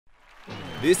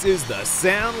This is the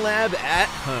SoundLab at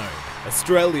Home,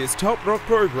 Australia's top rock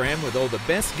program with all the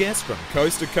best guests from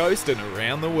coast to coast and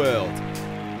around the world.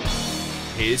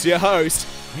 Here's your host,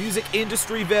 music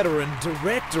industry veteran,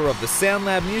 director of the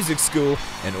SoundLab Music School,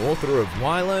 and author of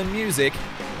Why Learn Music,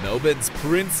 Melbourne's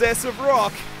Princess of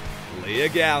Rock, Leah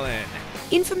Gallin.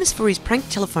 Infamous for his prank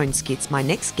telephone skits, my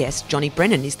next guest, Johnny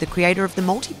Brennan, is the creator of the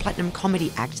multiplatinum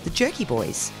comedy act, the Jerky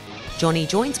Boys. Johnny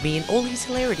joins me in all his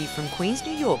hilarity from Queens,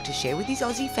 New York to share with his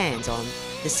Aussie fans on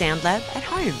the SoundLab at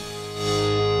Home.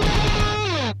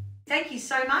 Thank you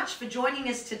so much for joining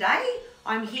us today.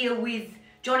 I'm here with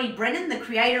Johnny Brennan, the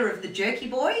creator of the Jerky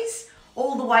Boys,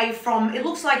 all the way from, it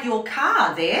looks like your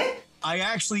car there. I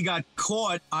actually got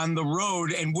caught on the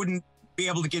road and wouldn't be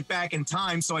able to get back in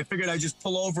time, so I figured I'd just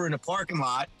pull over in a parking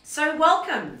lot. So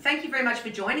welcome. Thank you very much for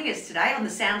joining us today on the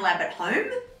SoundLab at Home.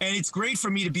 And it's great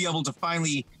for me to be able to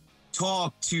finally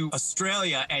talk to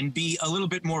Australia and be a little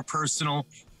bit more personal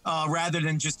rather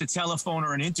than just a telephone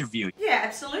or an interview. Yeah,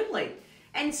 absolutely.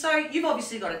 And so you've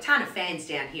obviously got a ton of fans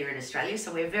down here in Australia,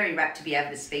 so we're very rapt to be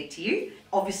able to speak to you.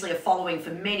 Obviously a following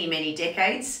for many, many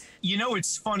decades. You know,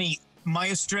 it's funny.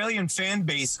 My Australian fan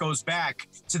base goes back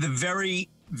to the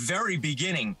very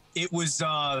beginning. It was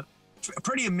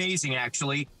pretty amazing,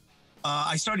 actually.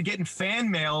 I started getting fan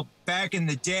mail back in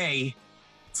the day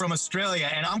from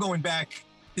Australia, and I'm going back,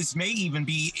 this may even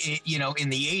be, you know, in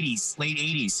the 80s, late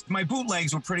 80s. My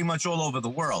bootlegs were pretty much all over the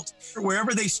world.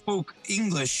 Wherever they spoke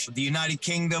English, the United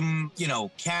Kingdom, you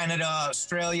know, Canada,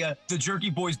 Australia, the Jerky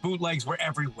Boys bootlegs were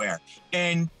everywhere.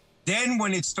 And then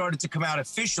when it started to come out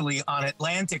officially on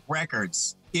Atlantic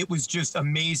Records, it was just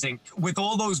amazing. With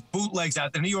all those bootlegs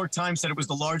out, the New York Times said it was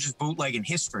the largest bootleg in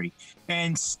history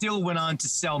and still went on to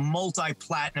sell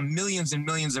multi-platinum, millions and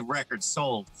millions of records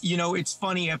sold. You know, it's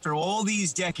funny, after all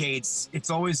these decades, it's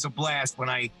always a blast when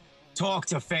I talk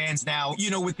to fans now.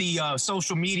 You know, with the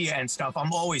social media and stuff,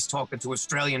 I'm always talking to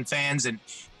Australian fans,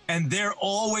 and they're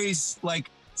always like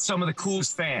some of the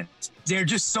coolest fans. They're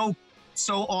just so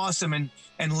awesome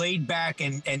and laid back,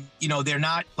 and you know, they're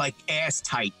not like ass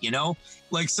tight, you know,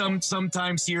 like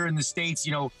sometimes here in the States,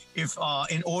 you know, if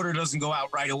an order doesn't go out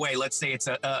right away, let's say it's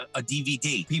a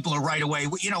DVD, people are right away,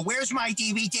 you know, where's my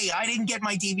DVD? I didn't get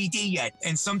my DVD yet.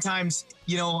 And sometimes,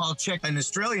 you know, I'll check an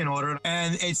Australian order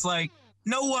and it's like,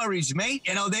 no worries, mate,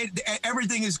 you know,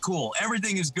 everything is cool,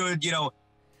 everything is good, you know.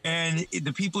 And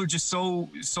the people are just so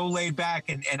laid back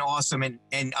and awesome.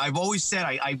 And I've always said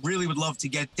I really would love to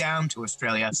get down to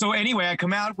Australia. So anyway, I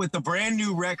come out with a brand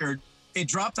new record. It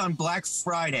dropped on Black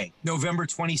Friday, November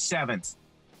 27th.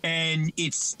 And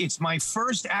it's my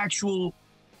first actual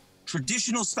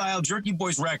traditional style Jerky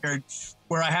Boys record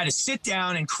where I had to sit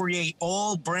down and create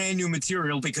all brand new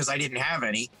material because I didn't have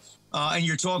any. And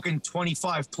you're talking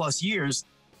 25 plus years.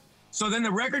 So then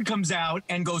the record comes out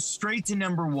and goes straight to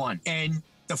 #1. And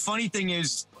the funny thing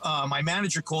is, my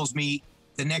manager calls me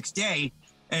the next day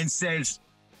and says,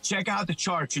 check out the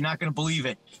charts. You're not going to believe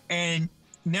it. And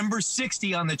number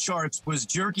 60 on the charts was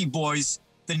Jerky Boys,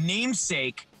 the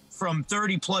namesake from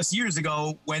 30 plus years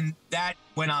ago when that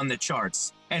went on the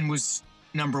charts and was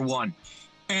 #1.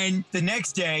 And the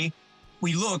next day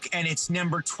we look and it's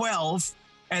number 12.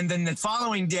 And then the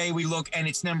following day we look and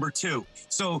it's #2.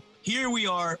 So here we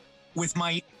are with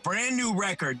my brand new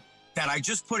record that I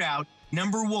just put out,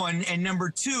 #1, and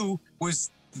 #2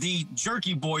 was the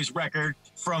Jerky Boys record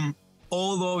from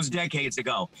all those decades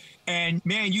ago. And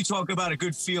man, you talk about a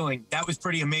good feeling. That was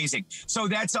pretty amazing. So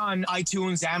that's on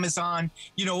iTunes, Amazon,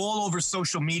 you know, all over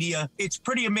social media. It's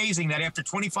pretty amazing that after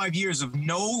 25 years of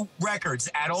no records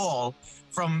at all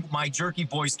from my Jerky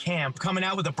Boys camp, coming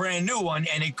out with a brand new one,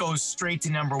 and it goes straight to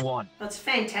 #1. That's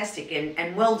fantastic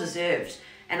and well deserved.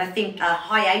 And I think a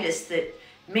hiatus that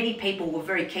many people were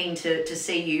very keen to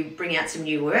see you bring out some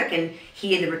new work and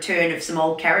hear the return of some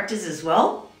old characters as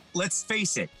well. Let's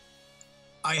face it,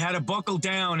 I had to buckle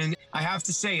down, and I have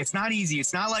to say, it's not easy.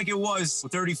 It's not like it was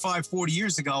 35, 40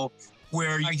 years ago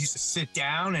where I used to sit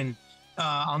down and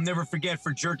I'll never forget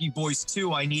for Jerky Boys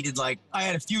 2, I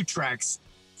had a few tracks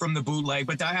from the bootleg,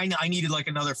 but I needed like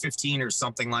another 15 or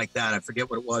something like that. I forget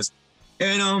what it was.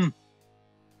 And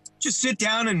just sit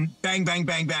down and bang, bang,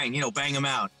 bang, bang, you know, bang them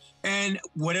out. And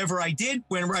whatever I did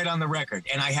went right on the record.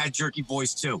 And I had Jerky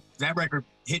Boys 2. That record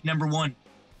hit #1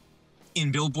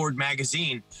 in Billboard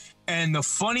magazine. And the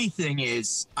funny thing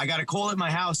is, I got a call at my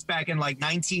house back in like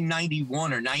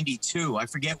 1991 or 92. I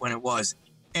forget when it was.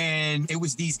 And it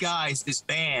was these guys, this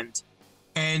band,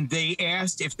 and they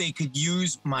asked if they could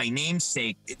use my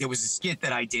namesake. There was a skit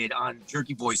that I did on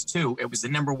Jerky Boys 2. It was the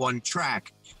 #1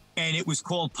 track. And it was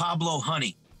called Pablo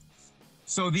Honey.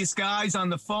 So these guys on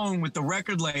the phone with the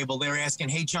record label, they're asking,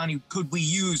 hey, Johnny, could we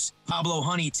use Pablo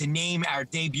Honey to name our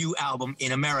debut album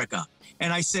in America?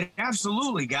 And I said,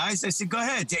 absolutely, guys. I said, go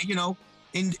ahead,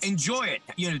 enjoy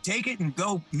it. Take it and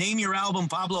go name your album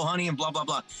Pablo Honey and blah, blah,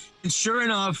 blah. And sure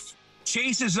enough,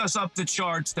 chases us up the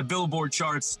charts, the Billboard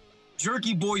charts.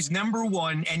 Jerky Boys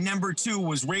 #1 and #2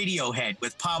 was Radiohead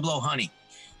with Pablo Honey.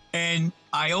 And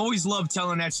I always love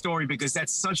telling that story because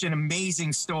that's such an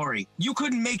amazing story. You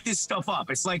couldn't make this stuff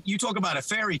up. It's like you talk about a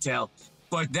fairy tale,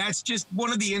 but that's just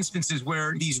one of the instances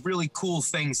where these really cool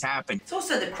things happen. It's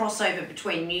also the crossover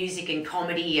between music and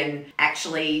comedy and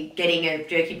actually getting a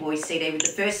Jerky Boys CD with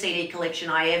the first CD collection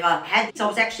I ever had. So I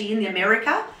was actually in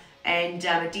America, and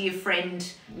a dear friend,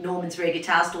 Norman's rare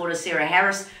guitar's daughter, Sarah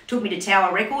Harris, took me to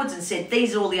Tower Records and said,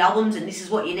 these are all the albums and this is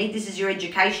what you need. This is your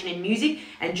education in music.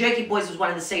 And Jerky Boys was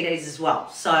one of the CDs as well.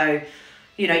 So,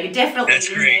 you're definitely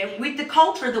in there with the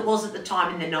culture that was at the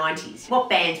time in the 90s. What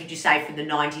bands would you say from the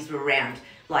 90s were around?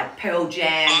 Like Pearl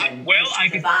Jam and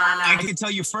Nirvana? I can tell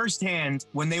you firsthand,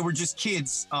 when they were just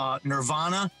kids,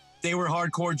 Nirvana, they were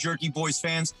hardcore Jerky Boys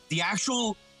fans. The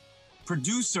actual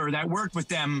producer that worked with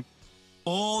them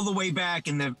all the way back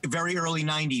in the very early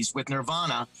 90s with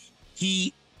Nirvana,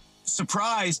 he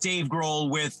surprised Dave Grohl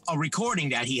with a recording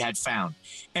that he had found.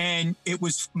 And it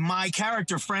was my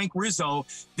character, Frank Rizzo.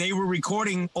 They were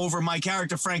recording over my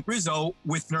character, Frank Rizzo,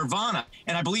 with Nirvana.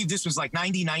 And I believe this was like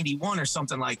 91 or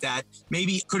something like that.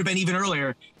 Maybe it could have been even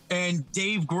earlier. And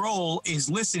Dave Grohl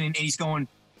is listening and he's going,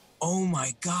 oh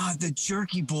my God, the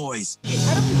Jerky Boys. How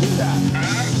did we do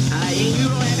that? You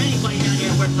don't have anybody down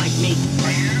here work like me.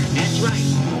 That's right.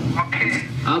 Okay.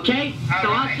 Okay?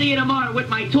 So I'll see you tomorrow with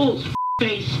my tools,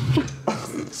 face.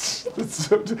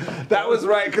 That was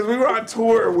right, because we were on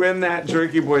tour when that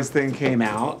Jerky Boys thing came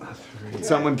out.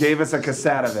 Someone gave us a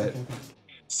cassette of it.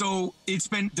 So it's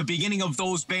been the beginning of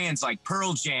those bands like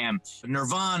Pearl Jam,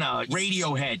 Nirvana,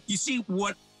 Radiohead. You see,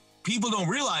 what people don't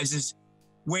realize is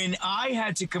when I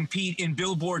had to compete in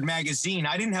Billboard magazine,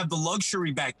 I didn't have the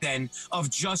luxury back then of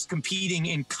just competing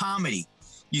in comedy.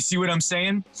 You see what I'm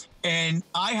saying? And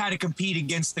I had to compete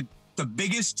against the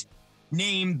biggest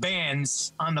name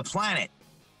bands on the planet.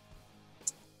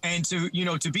 And to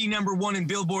be #1 in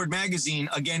Billboard magazine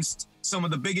against some of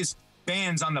the biggest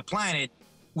bands on the planet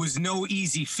was no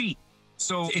easy feat.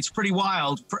 So it's pretty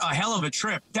wild, a hell of a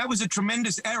trip. That was a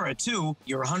tremendous era too.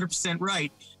 You're 100%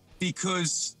 right,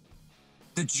 because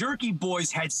the Jerky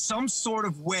Boys had some sort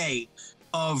of way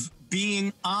of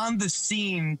being on the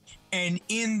scene and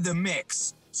in the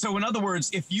mix. So in other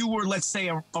words, if you were, let's say,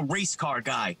 a race car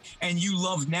guy and you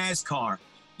loved NASCAR,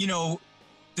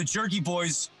 the Jerky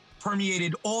Boys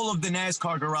permeated all of the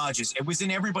NASCAR garages. It was in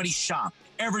everybody's shop.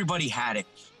 Everybody had it.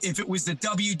 If it was the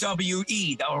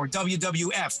WWE or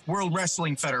WWF, World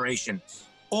Wrestling Federation,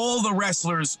 all the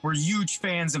wrestlers were huge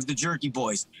fans of the Jerky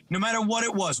Boys, no matter what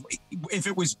it was. If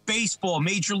it was baseball,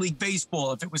 Major League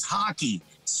Baseball, if it was hockey,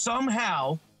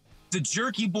 somehow the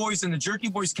Jerky Boys and the Jerky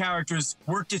Boys characters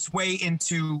worked its way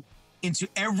into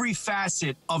every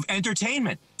facet of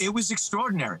entertainment. It was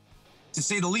extraordinary, to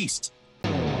say the least.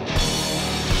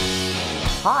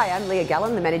 Hi, I'm Leah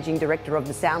Gallin, the Managing Director of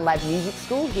the SoundLab Music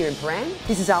School here in Paran.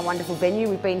 This is our wonderful venue.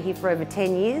 We've been here for over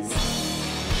 10 years.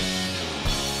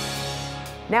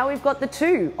 Now we've got the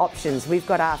two options. We've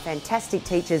got our fantastic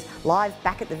teachers live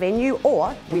back at the venue,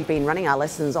 or we've been running our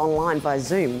lessons online via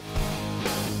Zoom.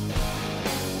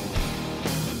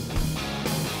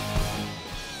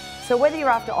 So whether you're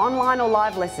after online or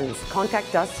live lessons,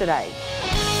 contact us today.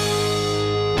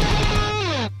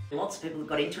 Lots of people have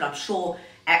got into it. I'm sure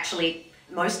actually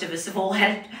most of us have all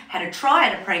had a try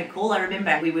at a prank call. I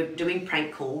remember we were doing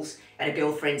prank calls at a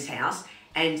girlfriend's house,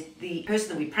 and the person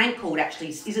that we prank called actually,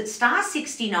 is it Star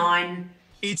 69?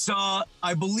 It's,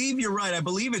 I believe you're right. I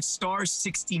believe it's Star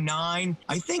 69.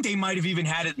 I think they might have even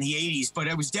had it in the 80s, but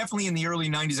it was definitely in the early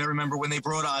 90s. I remember when they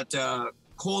brought out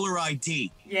caller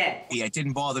ID. Yeah. Yeah, it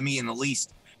didn't bother me in the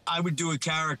least. I would do a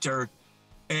character,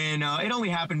 and it only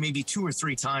happened maybe 2 or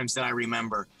 3 times that I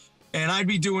remember. And I'd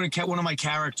be doing one of my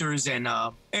characters, and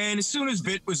as soon as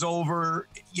bit was over,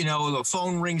 the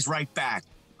phone rings right back.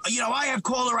 I have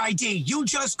caller ID. You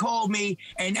just called me,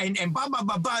 and blah blah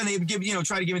blah blah. And they would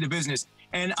try to give me the business,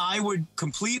 and I would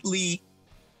completely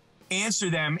answer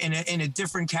them in a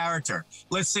different character.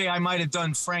 Let's say I might have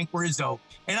done Frank Rizzo,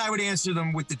 and I would answer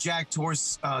them with the Jack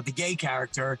Torse, the gay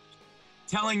character,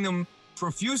 telling them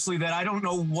profusely that I don't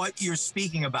know what you're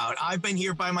speaking about. I've been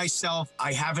here by myself.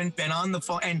 I haven't been on the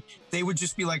phone. And they would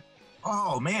just be like,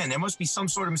 oh man, there must be some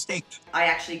sort of mistake. I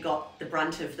actually got the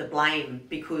brunt of the blame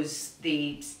because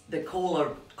the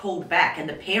caller called back and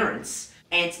the parents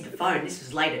answered the phone. This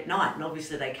was late at night, and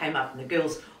obviously they came up and the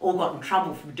girls all got in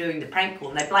trouble from doing the prank call,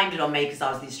 and they blamed it on me because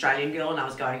I was the Australian girl and I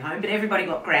was going home, but everybody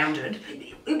got grounded.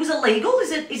 It was illegal?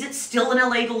 Is it still an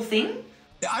illegal thing?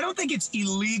 I don't think it's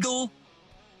illegal.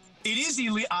 It is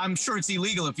illegal. I'm sure it's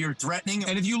illegal if you're threatening.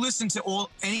 And if you listen to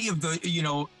any of the,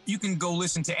 you can go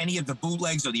listen to any of the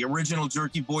bootlegs or the original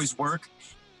Jerky Boys work.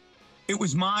 It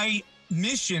was my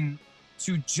mission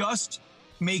to just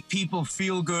make people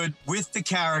feel good with the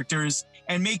characters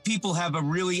and make people have a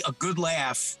good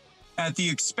laugh at the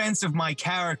expense of my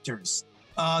characters.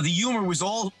 The humor was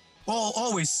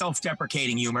always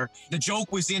self-deprecating humor. The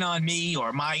joke was in on me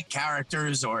or my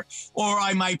characters, or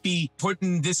I might be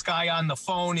putting this guy on the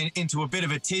phone into a bit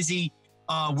of a tizzy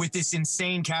with this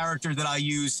insane character that I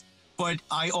use. But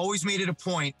I always made it a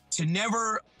point to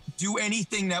never do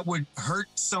anything that would hurt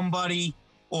somebody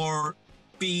or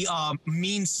be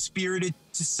mean-spirited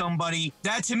to somebody.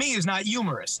 That to me is not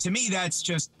humorous. To me, that's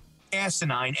just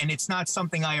asinine, and it's not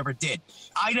something I ever did.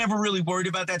 I never really worried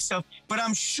about that stuff, but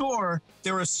I'm sure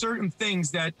there are certain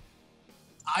things that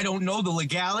I don't know the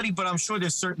legality, but I'm sure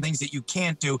there's certain things that you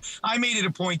can't do. I made it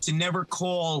a point to never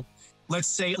call, let's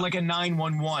say, like a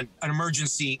 911, an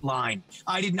emergency line.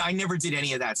 I never did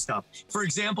any of that stuff. For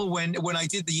example, when I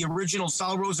did the original,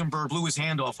 Sal Rosenberg blew his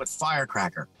hand off with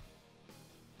firecracker.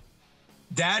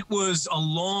 That was a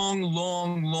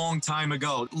long time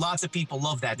ago. Lots of people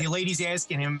love that. The lady's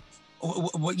asking him,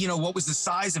 what was the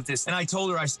size of this? And I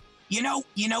told her, you know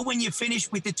when you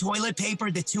finish with the toilet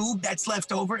paper, the tube that's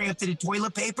left over after the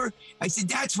toilet paper? I said,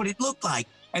 that's what it looked like.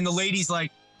 And the lady's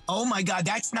like, oh my God,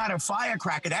 that's not a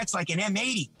firecracker. That's like an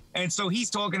M80. And so he's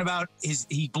talking about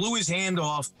he blew his hand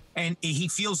off and he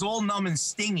feels all numb and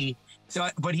stingy. So,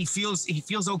 but he feels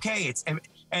okay.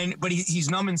 But he's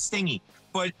numb and stingy.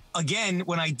 But again,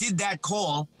 when I did that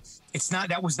call,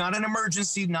 that was not an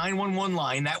emergency 911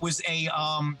 line. That was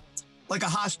like a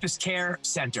hospice care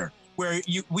center where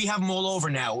we have them all over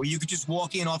now, where you could just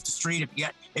walk in off the street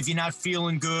if you're not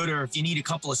feeling good or if you need a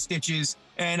couple of stitches.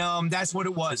 And that's what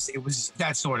it was. It was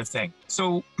that sort of thing.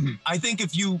 So I think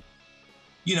if who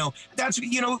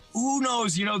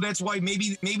knows, that's why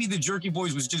maybe the Jerky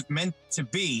Boys was just meant to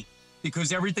be,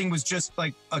 because everything was just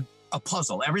like a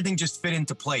puzzle. Everything just fit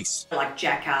into place. Like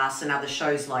Jackass and other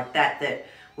shows like that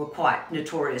were quite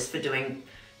notorious for doing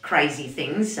crazy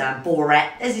things. Borat,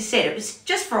 as you said, it was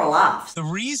just for a laugh. The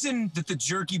reason that the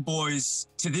Jerky Boys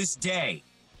to this day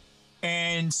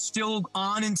and still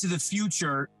on into the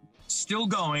future, still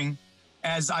going,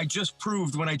 as I just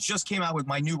proved when I just came out with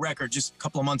my new record just a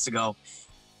couple of months ago,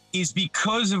 is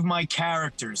because of my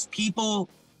characters. People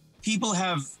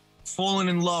have fallen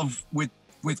in love with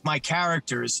my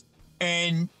characters.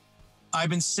 And I've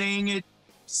been saying it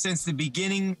since the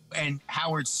beginning, and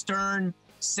Howard Stern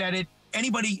said it.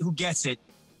 Anybody who gets it,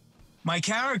 my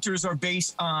characters are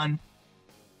based on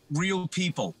real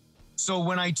people. So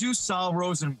when I do Sal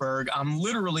Rosenberg, I'm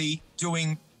literally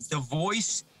doing the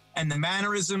voice and the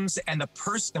mannerisms and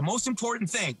the most important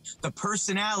thing, the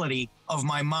personality of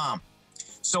my mom.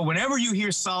 So whenever you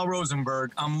hear Sal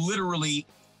Rosenberg, I'm literally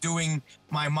doing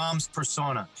my mom's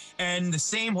persona. And the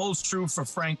same holds true for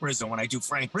Frank Rizzo. When I do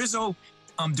Frank Rizzo,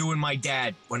 I'm doing my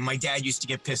dad. When my dad used to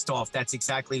get pissed off, that's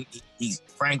exactly, he's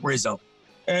Frank Rizzo.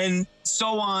 And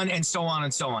so on and so on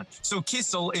and so on. So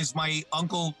Kissel is my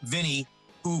Uncle Vinny,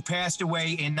 who passed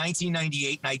away in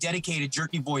 1998, and I dedicated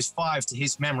Jerky Boys 5 to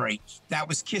his memory. That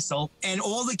was Kissel. And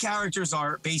all the characters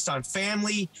are based on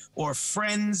family or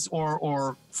friends,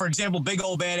 or for example, Big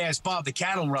Old Badass Bob, the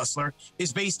cattle rustler,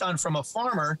 is based on from a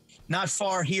farmer not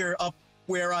far here up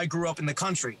where I grew up in the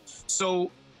country.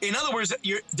 So in other words,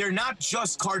 they're not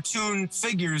just cartoon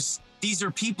figures. These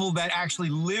are people that actually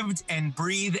lived and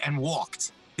breathed and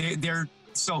walked.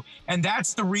 And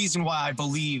that's the reason why I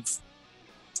believe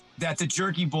that the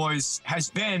Jerky Boys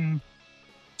has been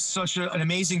such an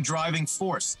amazing driving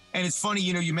force. And it's funny,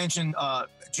 you mentioned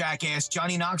Jackass.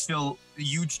 Johnny Knoxville, a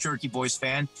huge Jerky Boys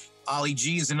fan. Ollie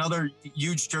G is another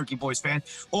huge Jerky Boys fan.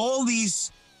 All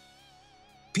these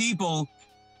people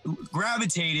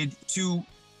gravitated to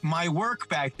my work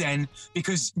back then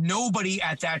because nobody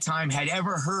at that time had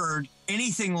ever heard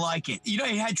anything like it.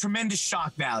 It had tremendous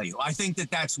shock value. I think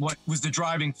that's what was the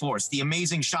driving force, the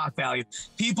amazing shock value.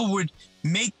 People would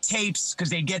make tapes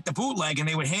because they get the bootleg and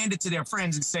they would hand it to their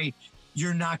friends and say,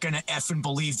 you're not going to effing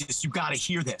believe this. You got to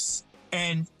hear this.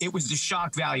 And it was the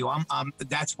shock value.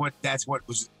 That's what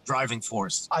was driving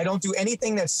force. I don't do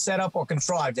anything that's set up or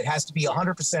contrived. It has to be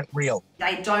 100% real.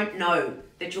 They don't know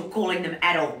that you're calling them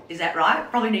at all. Is that right?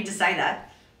 Probably need to say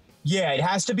that. Yeah, it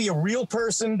has to be a real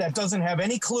person that doesn't have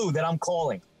any clue that I'm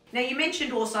calling. Now, you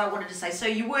mentioned also, I wanted to say, so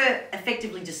you were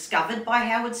effectively discovered by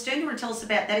Howard Stern. You want to tell us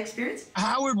about that experience?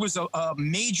 Howard was a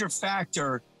major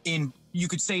factor in, you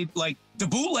could say, like, the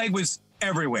bootleg was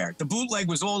everywhere. The bootleg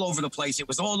was all over the place. It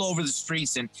was all over the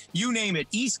streets, and you name it,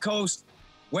 East Coast,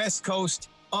 West Coast,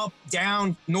 up,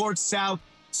 down, north, south.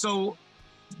 So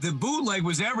the bootleg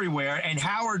was everywhere, and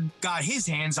Howard got his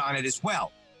hands on it as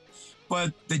well.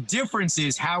 But the difference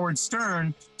is Howard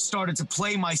Stern started to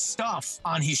play my stuff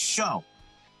on his show.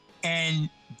 And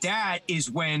that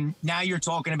is when now you're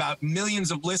talking about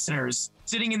millions of listeners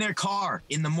sitting in their car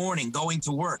in the morning going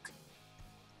to work.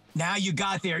 Now you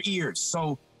got their ears.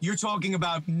 So you're talking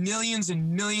about millions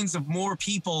and millions of more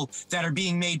people that are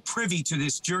being made privy to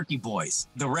this Jerky Boys.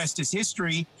 The rest is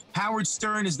history. Howard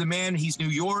Stern is the man. He's New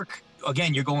York.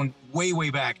 Again, you're going way, way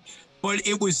back. But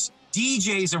it was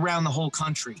DJs around the whole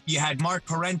country. You had Mark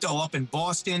Parento up in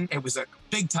Boston. It was a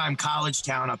big-time college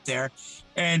town up there.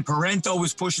 And Parento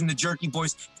was pushing the Jerky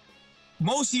Boys.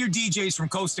 Most of your DJs from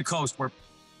coast to coast were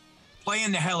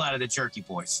playing the hell out of the Jerky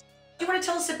Boys. Do you want to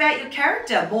tell us about your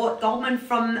character, Mort Goldman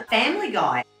from Family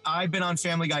Guy? I've been on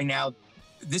Family Guy now.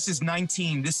 This is my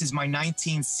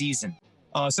 19th season.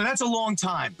 So that's a long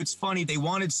time. It's funny, they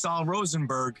wanted Sal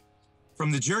Rosenberg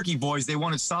from the Jerky Boys. They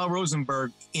wanted Sal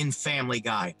Rosenberg in Family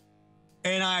Guy.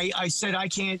 And I said, I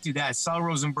can't do that. Sal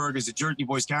Rosenberg is a Jerky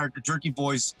Boys character. Jerky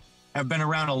Boys have been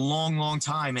around a long, long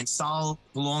time, and Sal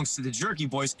belongs to the Jerky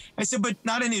Boys. I said, but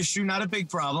not an issue, not a big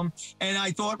problem. And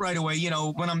I thought right away, you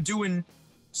know, when I'm doing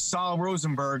Sal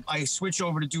Rosenberg, I switch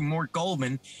over to do Mort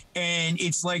Goldman, and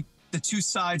it's like the two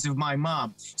sides of my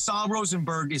mom. Sal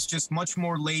Rosenberg is just much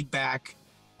more laid back,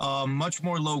 much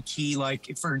more low key.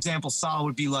 Like, for example, Sal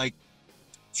would be like,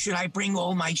 should I bring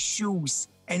all my shoes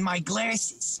and my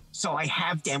glasses so I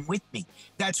have them with me?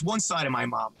 That's one side of my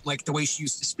mom, like the way she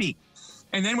used to speak.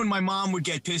 And then when my mom would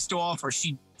get pissed off or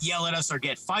she'd yell at us or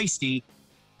get feisty,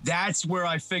 that's where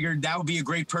I figured that would be a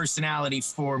great personality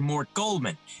for Mort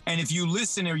Goldman. And if you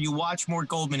listen or you watch Mort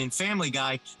Goldman in Family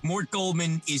Guy, Mort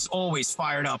Goldman is always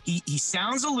fired up. He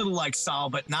sounds a little like Sal,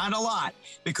 but not a lot,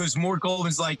 because Mort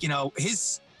Goldman's like, you know,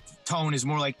 his tone is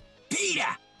more like, Peter,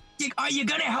 are you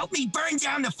going to help me burn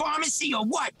down the pharmacy or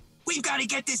what? We've got to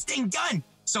get this thing done.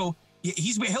 So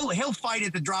he'll fight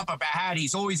at the drop of a hat.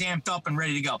 He's always amped up and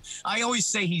ready to go. I always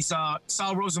say he's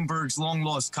Sal Rosenberg's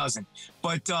long-lost cousin.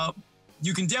 But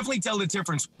you can definitely tell the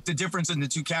difference in the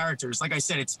two characters. Like I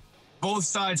said, it's both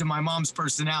sides of my mom's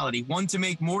personality, one to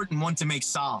make Mort and one to make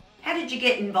Sal. How did you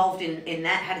get involved in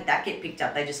that? How did that get picked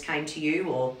up? They just came to you,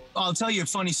 or? I'll tell you a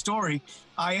funny story.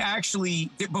 I actually,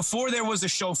 before there was a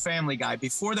show Family Guy,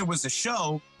 before there was a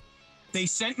show, they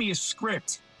sent me a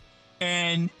script.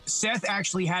 And Seth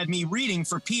actually had me reading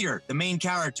for Peter, the main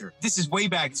character. This is way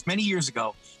back. It's many years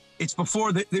ago. It's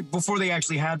before before they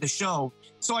actually had the show.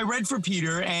 So I read for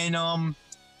Peter, and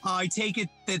I take it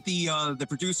that the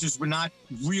producers were not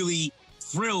really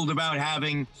thrilled about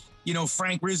having, you know,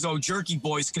 Frank Rizzo Jerky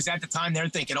Boys, because at the time they're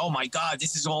thinking, oh my God,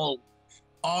 this is all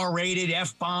R-rated,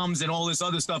 F-bombs and all this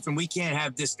other stuff, and we can't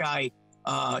have this guy,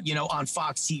 you know, on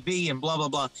Fox TV and blah, blah,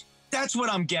 blah. That's what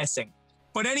I'm guessing.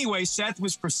 But anyway, Seth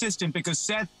was persistent, because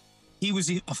Seth, he was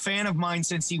a fan of mine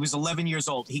since he was 11 years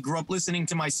old. He grew up listening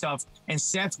to my stuff, and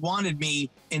Seth wanted me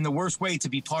in the worst way to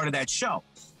be part of that show.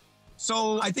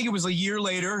 So I think it was a year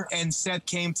later, and Seth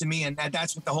came to me, and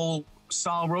that's what the whole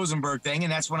Sal Rosenberg thing,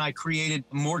 and that's when I created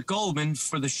Mort Goldman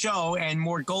for the show. And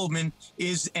Mort Goldman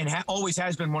is and always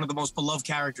has been one of the most beloved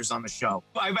characters on the show.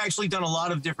 I've actually done a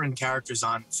lot of different characters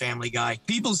on Family Guy.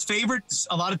 People's favorites,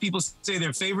 a lot of people say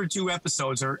their favorite two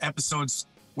episodes are episodes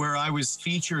where I was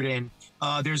featured in.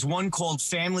 There's one called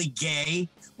Family Gay,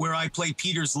 where I play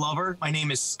Peter's lover. My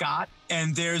name is Scott.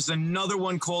 And there's another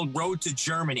one called Road to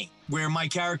Germany, where my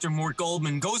character, Mort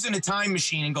Goldman, goes in a time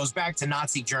machine and goes back to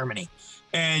Nazi Germany.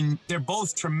 And they're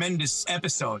both tremendous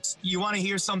episodes. You want to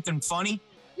hear something funny?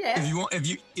 Yeah.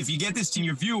 If you get this to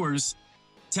your viewers,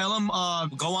 tell them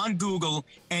go on Google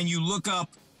and you look up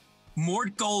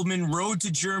Mort Goldman Road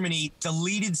to Germany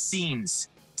deleted scenes,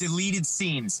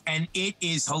 and it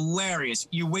is hilarious.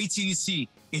 You wait till you see.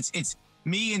 It's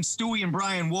me and Stewie and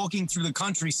Brian walking through the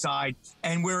countryside,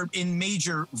 and we're in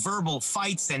major verbal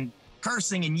fights and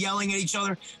cursing and yelling at each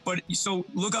other. But so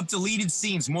look up deleted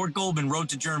scenes, Mort Goldman, Road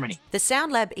to Germany. The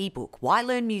SoundLab ebook, Why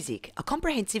Learn Music? A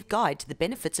comprehensive guide to the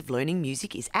benefits of learning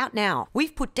music is out now.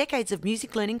 We've put decades of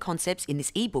music learning concepts in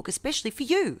this ebook especially for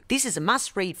you. This is a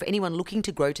must read for anyone looking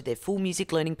to grow to their full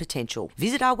music learning potential.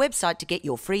 Visit our website to get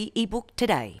your free ebook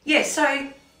today. Yeah,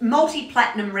 so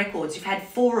multi-platinum records, you've had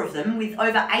 4 of them with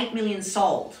over 8 million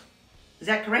sold. Is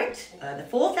that correct? The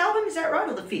 4th album, is that right?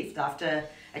 Or the 5th after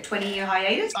a 20-year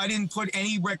hiatus? I didn't put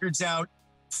any records out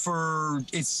for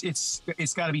it's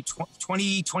got to be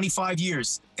 20, 25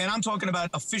 years. And I'm talking about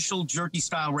official Jerky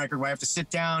style record where I have to sit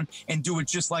down and do it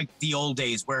just like the old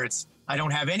days, where I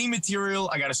don't have any material.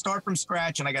 I got to start from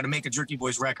scratch and I got to make a Jerky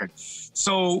Boys record.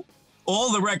 So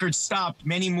all the records stopped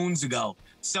many moons ago,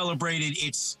 celebrated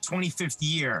its 25th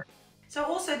year. So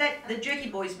also that the Jerky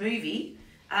Boys movie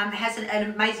has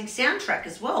an amazing soundtrack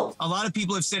as well. A lot of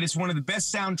people have said it's one of the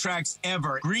best soundtracks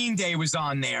ever. Green Day was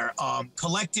on there.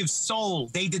 Collective Soul,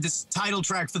 they did this title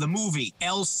track for the movie.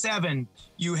 L7,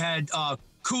 you had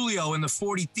Coolio and the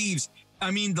 40 Thieves. I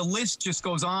mean, the list just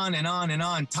goes on and on and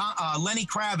on. Lenny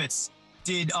Kravitz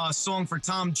did a song for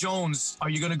Tom Jones, Are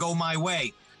You Gonna Go My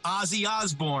Way? Ozzy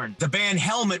Osbourne, the band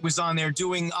Helmet was on there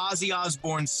doing Ozzy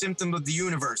Osbourne's Symptom of the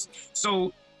Universe.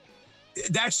 So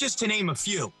that's just to name a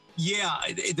few. Yeah,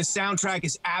 the soundtrack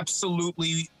is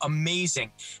absolutely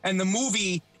amazing. And the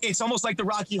movie, it's almost like the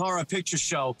Rocky Horror Picture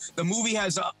Show. The movie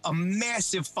has a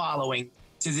massive following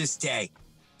to this day.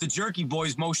 The Jerky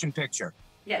Boys motion picture.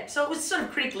 Yeah, so it was sort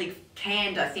of critically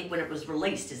canned, I think, when it was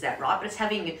released. Is that right? But it's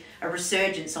having a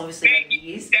resurgence, obviously, over the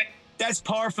years. That's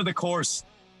par for the course.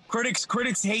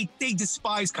 Critics hate, they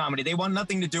despise comedy. They want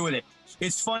nothing to do with it.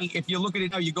 It's funny, if you look at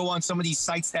it now, you go on some of these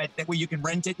sites that where you can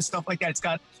rent it and stuff like that, it's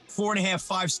got 4.5,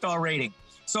 5-star rating.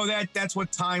 So that's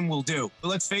what time will do. But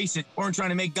let's face it, we're trying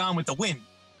to make Gone with the Wind,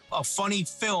 a funny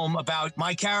film about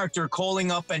my character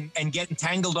calling up and getting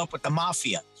tangled up with the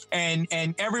mafia. And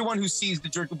everyone who sees the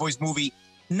Jerky Boys movie,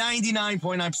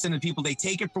 99.9% of the people, they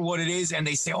take it for what it is and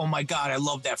they say, oh my God, I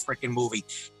love that freaking movie.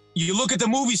 You look at the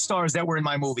movie stars that were in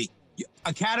my movie.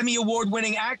 Academy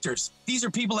Award-winning actors. These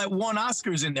are people that won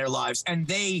Oscars in their lives, and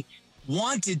they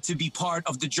wanted to be part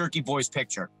of the Jerky Boys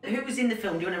picture. Who was in the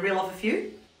film? Do you want to reel off a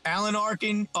few? Alan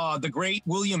Arkin, the great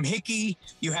William Hickey.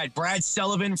 You had Brad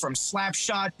Sullivan from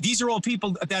Slapshot. These are all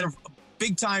people that are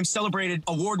big-time celebrated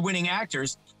award-winning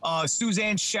actors.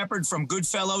 Suzanne Shepard from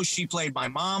Goodfellas, she played my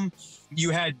mom.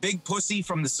 You had Big Pussy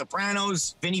from The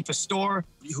Sopranos, Vinny Pastore.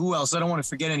 Who else? I don't want to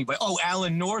forget anybody. Oh,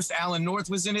 Alan North. Alan North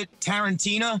was in it.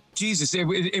 Tarantina. Jesus,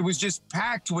 it was just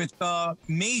packed with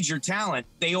major talent.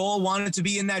 They all wanted to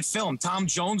be in that film. Tom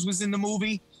Jones was in the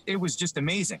movie. It was just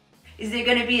amazing. Is there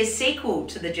going to be a sequel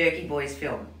to the Jerky Boys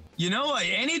film? You know,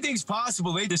 anything's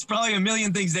possible. There's probably a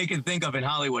million things they can think of in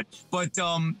Hollywood. But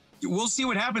we'll see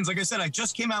what happens. Like I said, I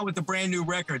just came out with a brand new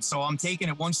record, so I'm taking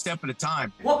it one step at a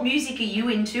time. What music are you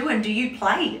into, and do you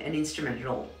play an instrument at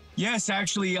all? Yes,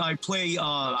 actually, I play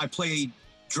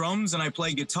drums and I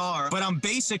play guitar, but I'm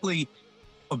basically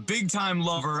a big-time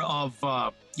lover of,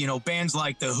 bands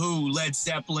like The Who, Led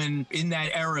Zeppelin, in that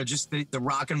era, just the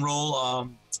rock and roll.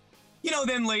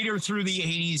 Then later through the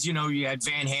 80s, you had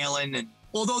Van Halen. And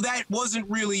although that wasn't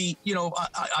really,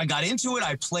 I got into it,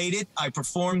 I played it, I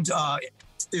performed.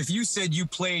 If you said you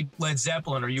played Led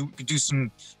Zeppelin or you could do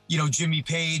some, Jimmy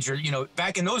Page or,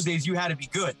 back in those days, you had to be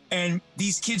good. And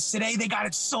these kids today, they got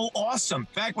it so awesome.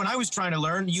 Back when I was trying to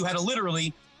learn, you had to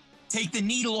literally take the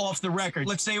needle off the record.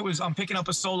 Let's say I'm picking up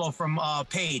a solo from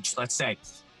Page, let's say.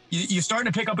 You're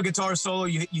starting to pick up a guitar solo,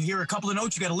 you hear a couple of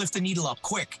notes, you got to lift the needle up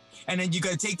quick. And then you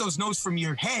got to take those notes from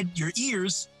your head, your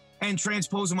ears, and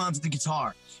transpose them onto the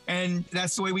guitar. And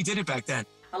that's the way we did it back then.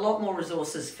 A lot more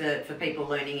resources for people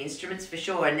learning instruments, for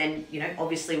sure. And then,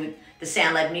 obviously with the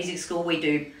SoundLab Music School, we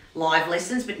do live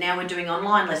lessons, but now we're doing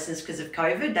online lessons because of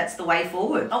COVID. That's the way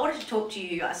forward. I wanted to talk to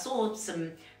you. I saw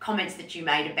some comments that you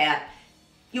made about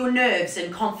your nerves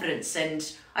and confidence. And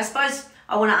I suppose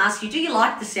I want to ask you, do you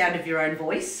like the sound of your own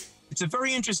voice? It's a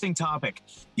very interesting topic.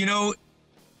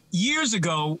 Years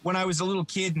ago, when I was a little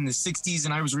kid in the 60s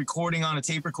and I was recording on a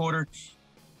tape recorder,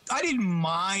 I didn't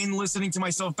mind listening to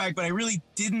myself back, but I really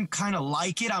didn't kind of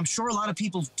like it. I'm sure a lot of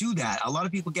people do that. A lot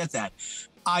of people get that.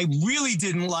 I really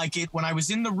didn't like it when I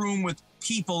was in the room with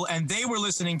people and they were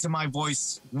listening to my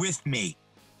voice with me.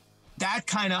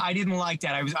 I didn't like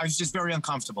that. I was just very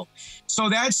uncomfortable. So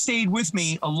that stayed with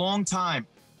me a long time.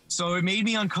 So it made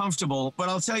me uncomfortable. But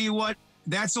I'll tell you what,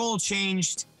 that's all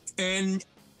changed. And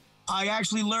I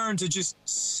actually learned to just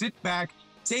sit back,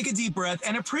 take a deep breath,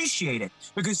 and appreciate it.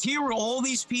 Because here were all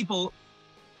these people,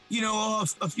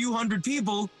 a few hundred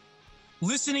people,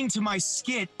 listening to my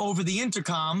skit over the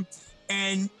intercom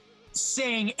and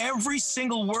saying every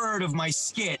single word of my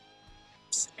skit,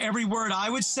 every word I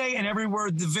would say and every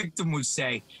word the victim would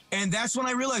say. And that's when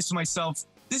I realized to myself,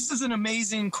 this is an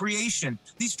amazing creation.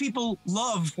 These people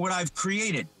love what I've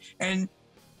created. And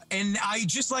I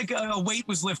just like a weight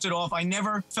was lifted off. I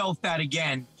never felt that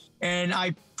again. And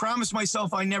I promised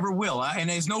myself I never will. And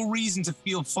there's no reason to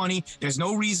feel funny. There's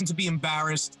no reason to be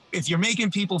embarrassed. If you're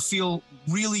making people feel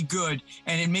really good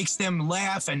and it makes them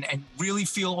laugh and really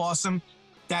feel awesome,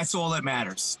 that's all that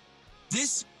matters.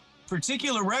 this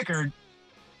particular record,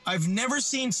 I've never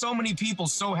seen so many people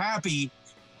so happy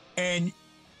and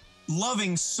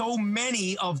loving so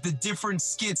many of the different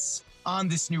skits on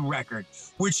this new record,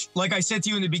 which, like I said to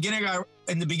you in the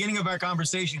beginning of our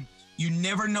conversation, you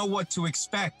never know what to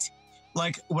expect.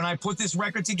 Like when I put this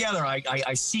record together,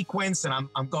 I sequence and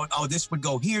I'm going, oh, this would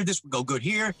go here, this would go good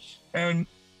here. And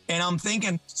I'm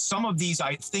thinking some of these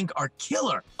I think are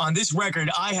killer. On this record,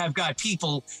 I have got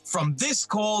people from this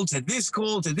cold to this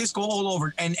cold to this cold all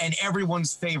over, and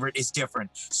everyone's favorite is different.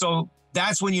 So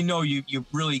that's when you know you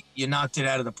knocked it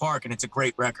out of the park, and it's a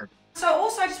great record. So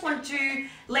also I just wanted to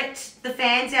let the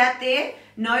fans out there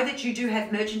know that you do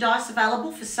have merchandise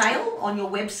available for sale on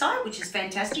your website, which is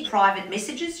fantastic. Private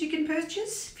messages you can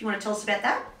purchase, if you want to tell us about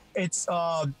that. It's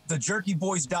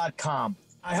thejerkyboys.com.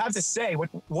 I have to say,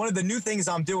 one of the new things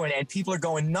I'm doing, and people are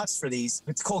going nuts for these,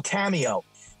 it's called Cameo.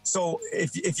 So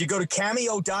if you go to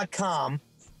cameo.com,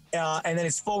 and then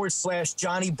it's /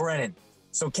 Johnny Brennan.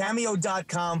 So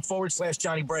cameo.com /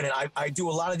 Johnny Brennan. I do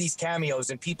a lot of these cameos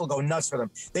and people go nuts for them.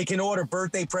 They can order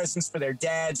birthday presents for their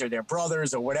dads or their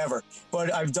brothers or whatever.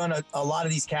 But I've done a lot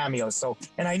of these cameos. So,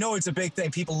 and I know it's a big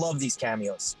thing. People love these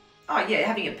cameos. Oh yeah,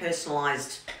 having a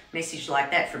personalised message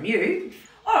like that from you.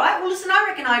 All right, well listen, I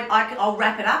reckon I'll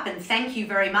wrap it up and thank you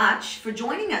very much for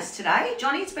joining us today.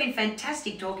 Johnny, it's been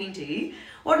fantastic talking to you.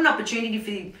 What an opportunity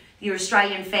for your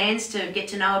Australian fans to get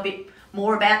to know a bit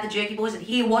more about the Jerky Boys and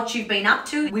hear what you've been up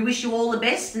to. We wish you all the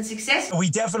best and success. We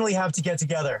definitely have to get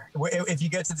together. If you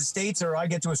get to the States or I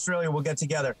get to Australia, we'll get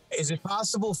together. Is it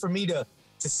possible for me to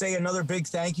say another big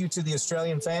thank you to the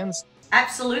Australian fans?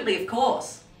 Absolutely, of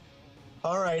course.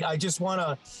 All right, I just want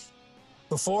to,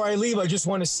 before I leave, I just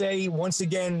want to say once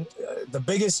again, the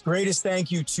biggest, greatest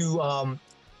thank you to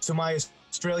my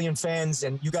Australian fans.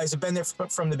 And you guys have been there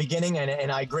from the beginning,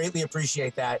 and I greatly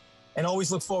appreciate that. And always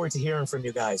look forward to hearing from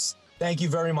you guys. Thank you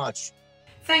very much.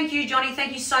 Thank you, Johnny.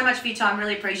 Thank you so much for your time.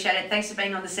 Really appreciate it. Thanks for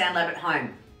being on the SoundLab at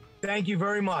home. Thank you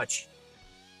very much.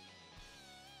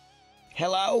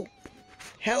 Hello?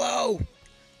 Hello?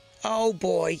 Oh,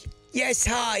 boy. Yes,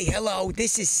 hi. Hello.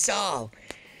 This is Sal.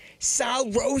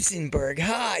 Sal Rosenberg.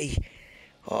 Hi.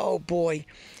 Oh, boy.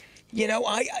 You know,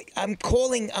 I'm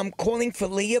calling for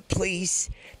Leah, please.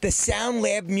 The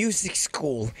SoundLab Music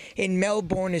School in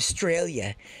Melbourne,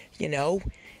 Australia. You know,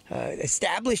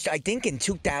 established, I think, in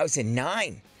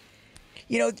 2009.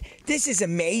 You know, this is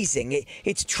amazing.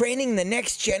 It's training the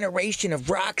next generation of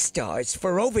rock stars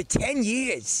for over 10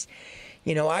 years.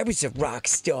 You know, I was a rock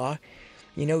star.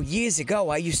 You know, years ago,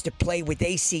 I used to play with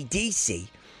AC/DC.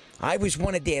 I was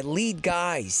one of their lead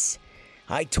guys.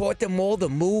 I taught them all the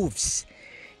moves,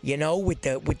 you know, with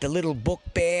the little book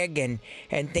bag and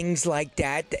things like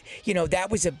that. You know, that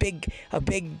was a big,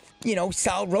 you know,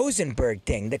 Sal Rosenberg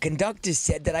thing. The conductor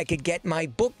said that I could get my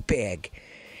book bag.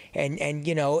 And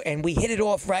you know, and we hit it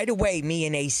off right away, me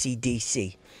and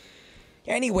AC/DC.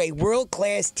 Anyway,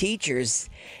 world-class teachers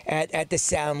at the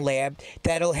SoundLab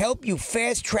that'll help you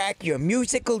fast-track your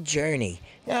musical journey.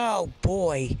 Oh,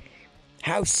 boy.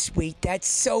 How sweet. That's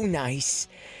so nice.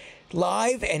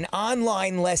 Live and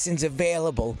online lessons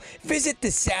available. Visit the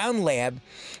SoundLab,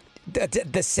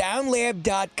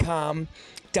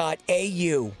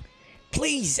 thesoundlab.com.au.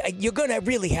 Please, you're going to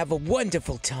really have a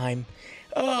wonderful time.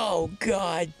 Oh,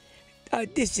 God.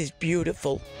 This is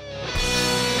beautiful.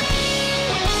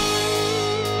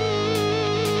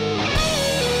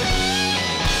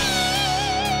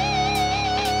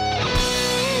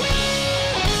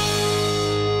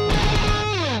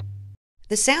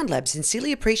 The SoundLab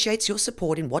sincerely appreciates your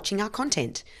support in watching our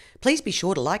content. Please be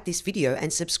sure to like this video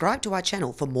and subscribe to our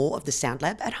channel for more of the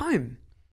SoundLab at home.